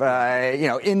massive.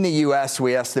 In the U.S.,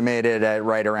 we estimate it at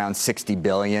right around $60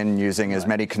 billion, using as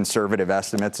many conservative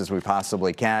estimates as we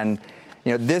possibly can.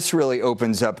 This really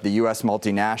opens up the U.S.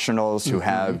 multinationals who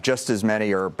have just as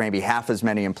many or maybe half as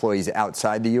many employees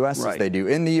outside the U.S. as they do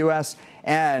in the U.S.,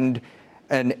 and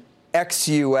an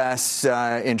ex-U.S.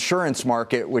 Insurance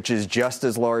market, which is just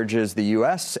as large as the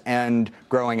U.S. and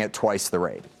growing at twice the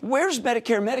rate. Where's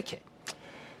Medicare and Medicaid?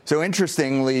 So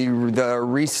interestingly, the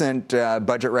recent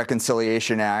Budget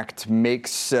Reconciliation Act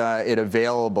makes it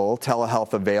available,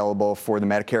 telehealth available for the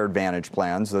Medicare Advantage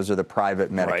plans. Those are the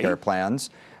private Medicare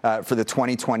plans for the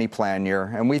 2020 plan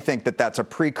year. And we think that that's a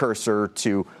precursor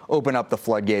to open up the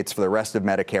floodgates for the rest of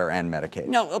Medicare and Medicaid.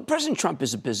 Now, President Trump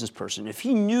is a business person. If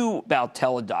he knew about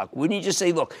Teladoc, wouldn't he just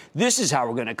say, look, this is how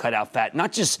we're going to cut out fat,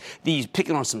 not just these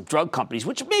picking on some drug companies,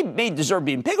 which may deserve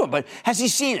being picked on, but has he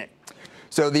seen it?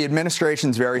 So the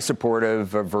administration's very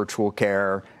supportive of virtual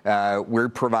care. We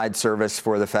provide service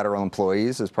for the federal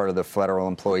employees as part of the Federal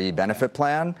Employee Benefit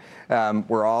Plan.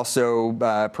 We're also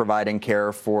providing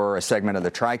care for a segment of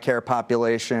the TRICARE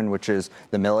population, which is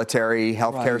the military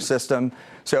healthcare system.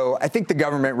 So I think the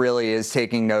government really is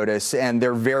taking notice, and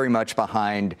they're very much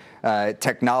behind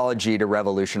technology to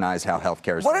revolutionize how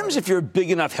healthcare is. What happens if you're a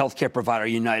big enough healthcare provider,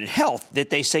 United Health,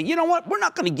 that they say, you know what, we're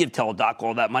not going to give Teladoc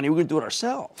all that money, we're going to do it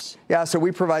ourselves? Yeah, so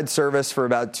we provide service for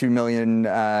about 2 million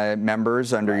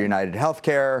members under United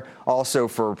Healthcare, also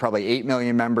for probably 8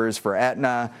 million members for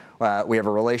Aetna. We have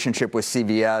a relationship with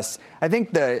CVS. I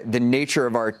think the nature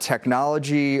of our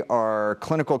technology, our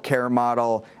clinical care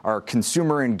model, our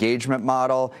consumer engagement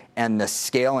model, and the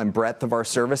scale and breadth of our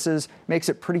services makes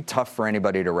it pretty tough for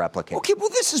anybody to replicate. Okay, well,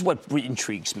 this is what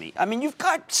intrigues me. I mean, you've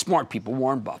got smart people,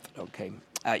 Warren Buffett, okay,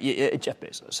 Jeff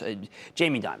Bezos,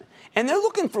 Jamie Dimon, and they're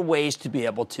looking for ways to be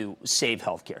able to save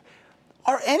healthcare.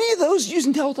 Are any of those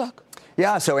using Teladoc?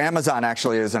 Yeah, so Amazon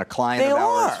actually is a client of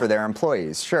ours for their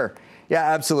employees. Sure.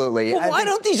 Yeah, absolutely. Well, why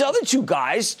don't these other two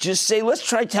guys just say, let's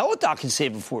try Teladoc and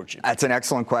save a fortune? That's an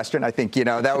excellent question. I think,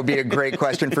 that would be a great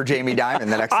question for Jamie Dimon the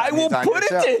next time I will put it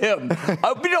to him.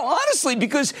 Honestly,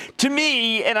 because to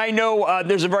me, and I know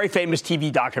there's a very famous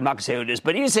TV doctor, I'm not going to say who it is,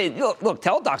 but he would say, look,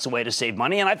 Teladoc's a way to save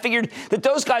money. And I figured that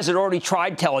those guys had already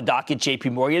tried Teladoc at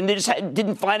JP Morgan, and they just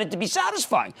didn't find it to be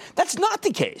satisfying. That's not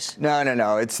the case.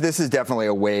 No. This is definitely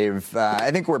a wave.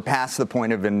 I think we're past the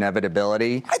point of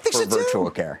inevitability for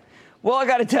virtual care. Well, I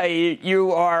got to tell you,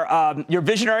 you're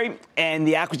visionary, and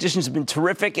the acquisitions have been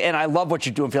terrific, and I love what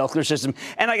you're doing for the healthcare system.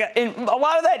 And a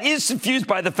lot of that is suffused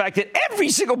by the fact that every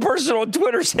single person on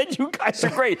Twitter said you guys are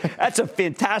great. That's a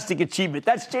fantastic achievement.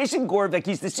 That's Jason Gorevic.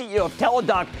 He's the CEO of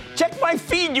Teladoc. Check my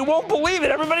feed. You won't believe it.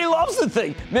 Everybody loves the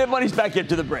thing. Mad Money's back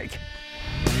into the break.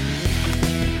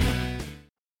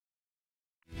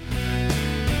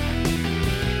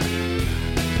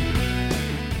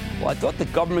 Well, I thought the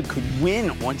government could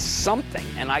win on something,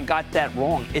 and I got that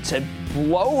wrong. It's a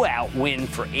blowout win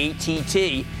for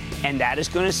AT&T, and that is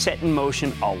going to set in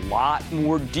motion a lot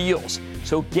more deals.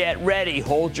 So get ready,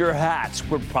 hold your hats.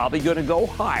 We're probably going to go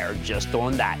higher just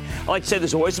on that. Like I said,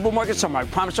 there's always a bull market somewhere. I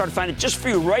promise I'll find it just for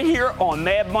you right here on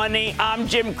Mad Money. I'm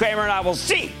Jim Cramer, and I will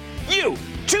see you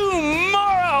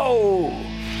tomorrow.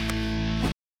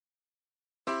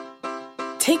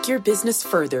 Take your business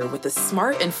further with the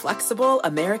smart and flexible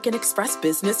American Express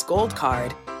Business Gold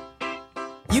Card.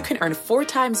 You can earn 4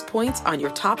 times points on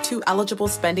your top 2 eligible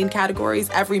spending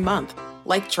categories every month,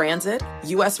 like transit,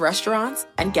 U.S. restaurants,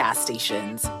 and gas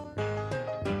stations.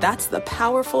 That's the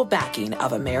powerful backing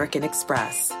of American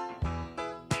Express.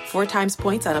 4 times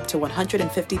points on up to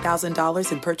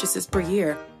 $150,000 in purchases per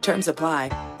year. Terms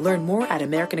apply. Learn more at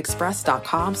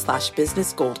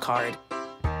americanexpress.com/businessgoldcard.